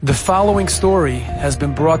The following story has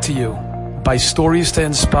been brought to you by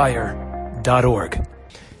StoriesToInspire.org.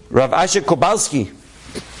 Rav Asher Kobalsky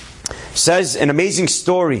says an amazing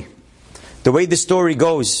story. The way the story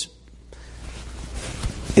goes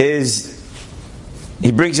is,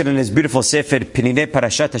 he brings it in his beautiful Sefer, Peninei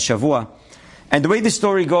Parashat HaShavua. And the way the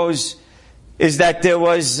story goes is that there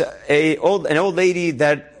was an old lady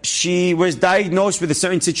that she was diagnosed with a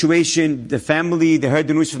certain situation. The family, they heard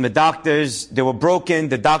the news from the doctors. They were broken.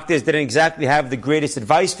 The doctors didn't exactly have the greatest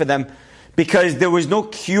advice for them because there was no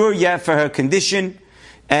cure yet for her condition.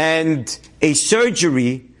 And a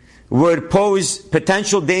surgery would pose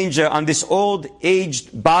potential danger on this old,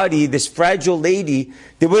 aged body, this fragile lady.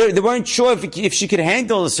 They weren't sure if she could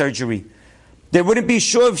handle the surgery. They wouldn't be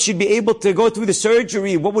sure if she'd be able to go through the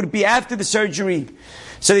surgery. What would be after the surgery?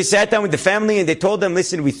 So they sat down with the family and they told them,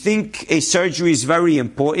 listen, we think a surgery is very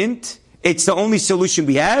important. It's the only solution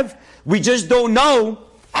we have. We just don't know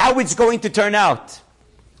how it's going to turn out.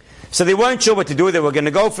 So they weren't sure what to do. They were going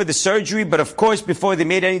to go for the surgery, but of course, before they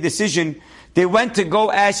made any decision, they went to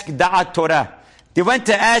go ask Da'at Torah. They went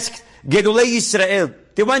to ask Gedolei Yisrael.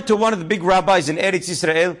 They went to one of the big rabbis in Eretz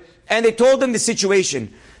Yisrael, and they told them the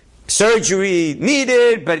situation. Surgery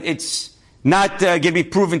needed, but it's not going to be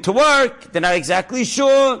proven to work. They're not exactly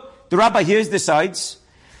sure. The rabbi hears, decides.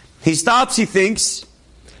 He stops, he thinks,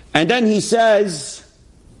 and then he says,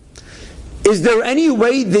 is there any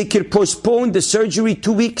way they could postpone the surgery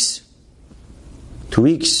 2 weeks? 2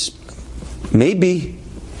 weeks? Maybe.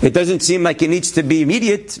 It doesn't seem like it needs to be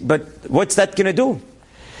immediate, but what's that going to do?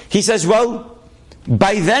 He says, well,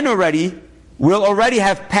 by then already, we'll already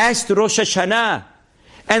have passed Rosh Hashanah.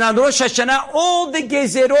 And on Rosh Hashanah, all the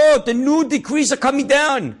gezerot, the new decrees are coming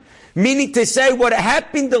down. Meaning to say, what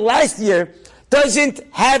happened the last year doesn't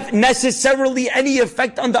have necessarily any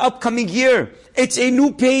effect on the upcoming year. It's a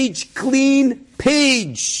new page, clean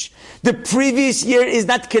page. The previous year is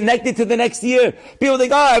not connected to the next year. People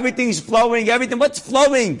think, oh, everything's flowing, everything. What's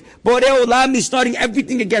flowing? Borei Olam is starting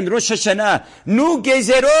everything again. Rosh Hashanah. New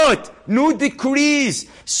gezerot, new decrees.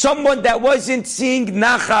 Someone that wasn't seeing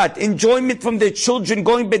nachat, enjoyment from their children,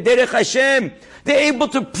 going b'derech Hashem. They're able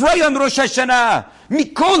to pray on Rosh Hashanah.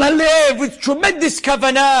 Mikol halev, with tremendous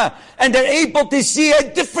kavanah. And they're able to see a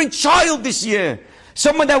different child this year.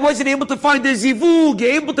 Someone that wasn't able to find their zivug,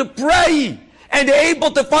 you're able to pray. And they're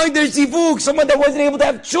able to find their zivug. Someone that wasn't able to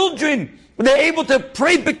have children, they're able to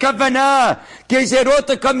pray b'kavanah. Gezerot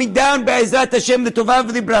are coming down, be'ezrat Hashem, the tovah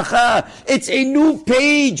v'libracha. It's a new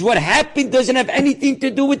page. What happened doesn't have anything to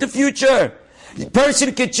do with the future. The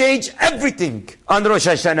person can change everything on Rosh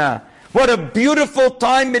Hashanah. What a beautiful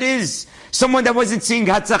time it is. Someone that wasn't seeing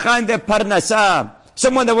Hatzachah in their Parnasah.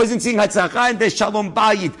 Someone that wasn't seeing Hatzachah in their Shalom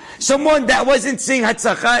Bayit. Someone that wasn't seeing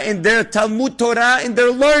Hatzachah in their Talmud Torah, in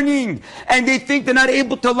their learning. And they think they're not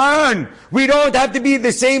able to learn. We don't have to be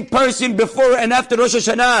the same person before and after Rosh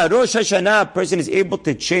Hashanah. Rosh Hashanah, a person is able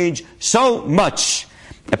to change so much.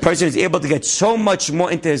 A person is able to get so much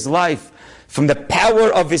more into his life from the power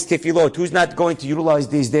of his tefillot. Who's not going to utilize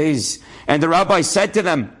these days? And the rabbi said to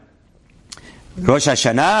them, Rosh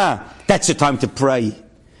Hashanah, that's the time to pray.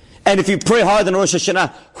 And if you pray hard on Rosh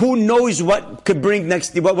Hashanah, who knows what could bring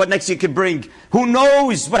next year, what next year could bring? Who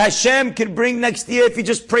knows what Hashem could bring next year if you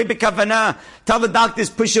just pray b'kavanah? Tell the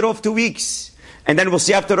doctors, push it off 2 weeks. And then we'll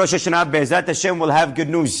see after Rosh Hashanah, Be'ezrat Hashem will have good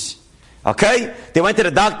news. Okay? They went to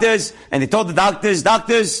the doctors, and they told the doctors,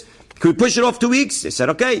 could we push it off 2 weeks? They said,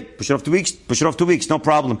 okay, push it off 2 weeks, no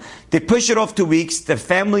problem. They push it off 2 weeks, the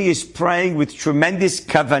family is praying with tremendous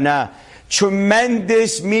kavanah.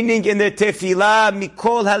 Tremendous meaning in the tefillah,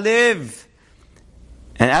 mikol halev.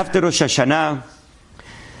 And after Rosh Hashanah,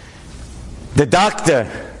 the doctor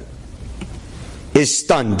is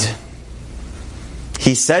stunned.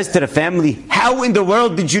 He says to the family, how in the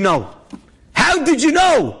world did you know? How did you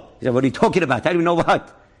know? He said, what are you talking about? How do you know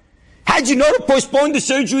what? How did you know to postpone the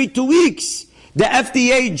surgery 2 weeks? The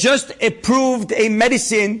FDA just approved a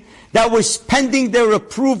medicine that was pending their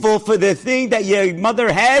approval for the thing that your mother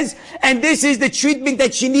has, and this is the treatment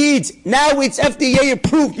that she needs. Now it's FDA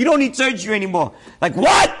approved. You don't need surgery anymore. Like,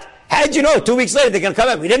 what? How'd you know? 2 weeks later they're going to come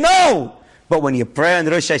out. We didn't know. But when you pray on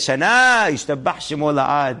Rosh Hashanah, yishtabach shemo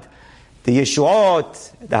la'ad, the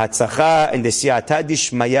Yeshuot, the Hatzachah, and the Siyata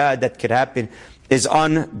Dishmaya that could happen is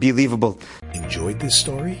unbelievable. Enjoyed this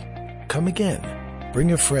story? Come again.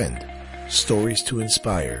 Bring a friend.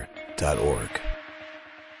 StoriesToInspire.org